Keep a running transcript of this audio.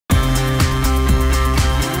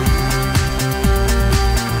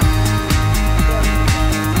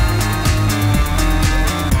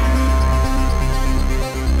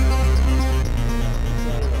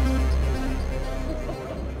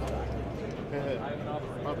ahead.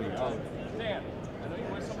 Probably out. Dan, I know you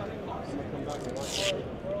want somebody close.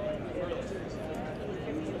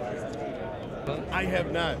 I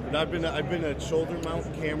have not, but I've been a shoulder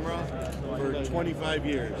mount camera for 25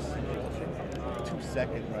 years.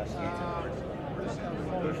 2-second rest.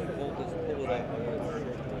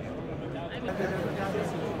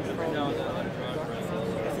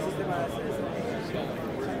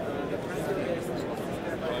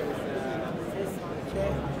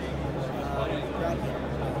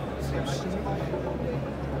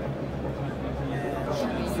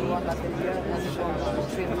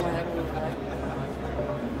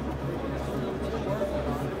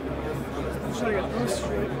 Should I get those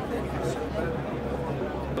straight?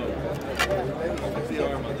 Put the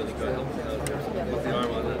arm on this guy. Put the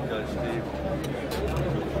arm on that guy, Steve.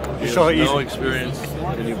 He has no experience.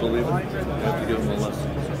 Can you believe it? You have to give him a lesson.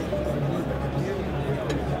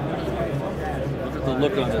 Look at the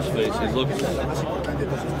look on his face. He looks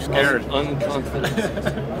Scared. Unconfident.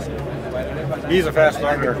 He's a fast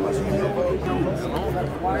learner.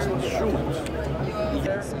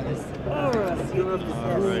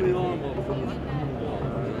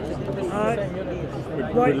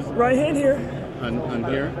 Right hand here. On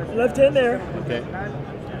here? Left hand there. Okay.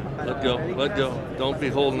 Let go. Let go. Don't be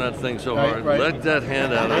holding that thing so Right, hard. right. Let that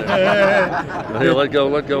hand out of there. Here, let go.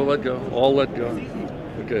 Let go. Let go. All let go.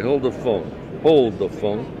 Okay, hold the phone. Hold the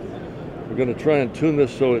phone. We're going to try and tune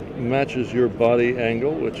this so it matches your body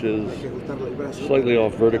angle, which is slightly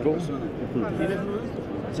off vertical.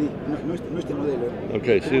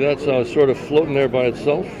 Okay, see that's sort of floating there by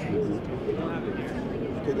itself.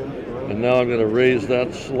 And now I'm going to raise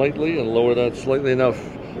that slightly and lower that slightly. Now,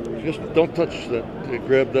 just don't touch that.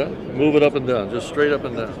 Grab that. Move it up and down. Just straight up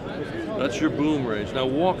and down. That's your boom range. Now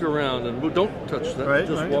walk around and move. Don't touch that. Right,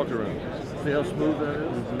 just right. walk around. See how smooth that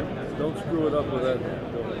is? Don't screw it up with that hand.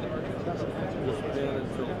 Just pan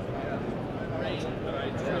it to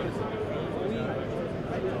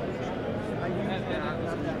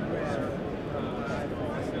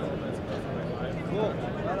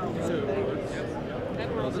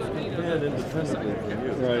independently from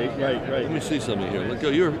you. Right. Let me see something here. Look,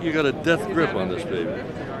 you got a death grip on this baby.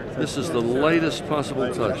 This is the lightest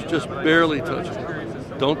possible touch. Just barely touch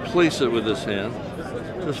it. Don't place it with this hand.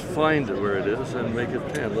 Just find it where it is and make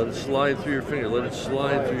it pan. Let it slide through your finger. Let it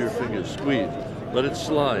slide through your fingers. Squeeze. Let it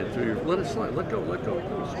slide through your. Let it slide. Let go. Let go.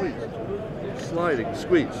 Squeeze. Sliding.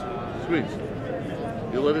 Squeeze. Squeeze.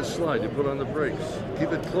 You let it slide. You put on the brakes.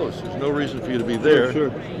 Keep it close. There's no reason for you to be there.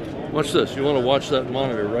 Sure. Watch this. You want to watch that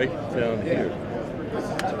monitor right down here.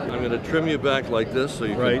 I'm going to trim you back like this so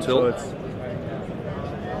you can tilt. So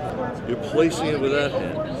You're placing it with that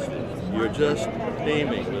hand. You're just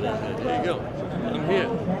aiming with that hand. There you go. I'm here.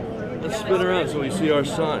 Let's spin around so we see our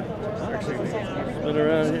sign. Spin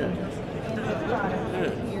around here. Yeah.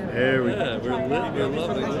 there we go. We're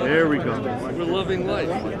loving life. There we go. We're loving life.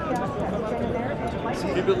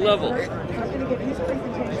 Keep it level.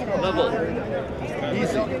 Level.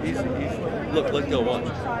 Easy. Look, let go, watch.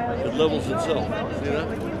 It levels itself. See that?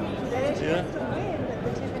 See that?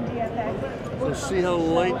 So see how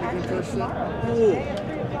light you can touch that? Ooh.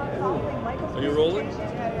 Are you rolling?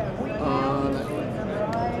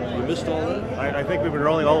 You missed all that? I think we've been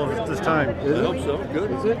rolling all of this time. I hope so.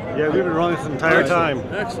 Good. Is it? Yeah, we've been rolling this entire time.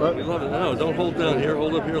 Excellent. We love it. No, don't hold down here.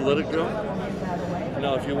 Hold up here. Let it go.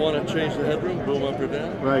 Now, if you want to change the headroom, boom up or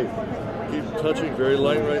down. Right. Keep touching very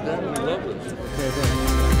light right there. We love this. Okay,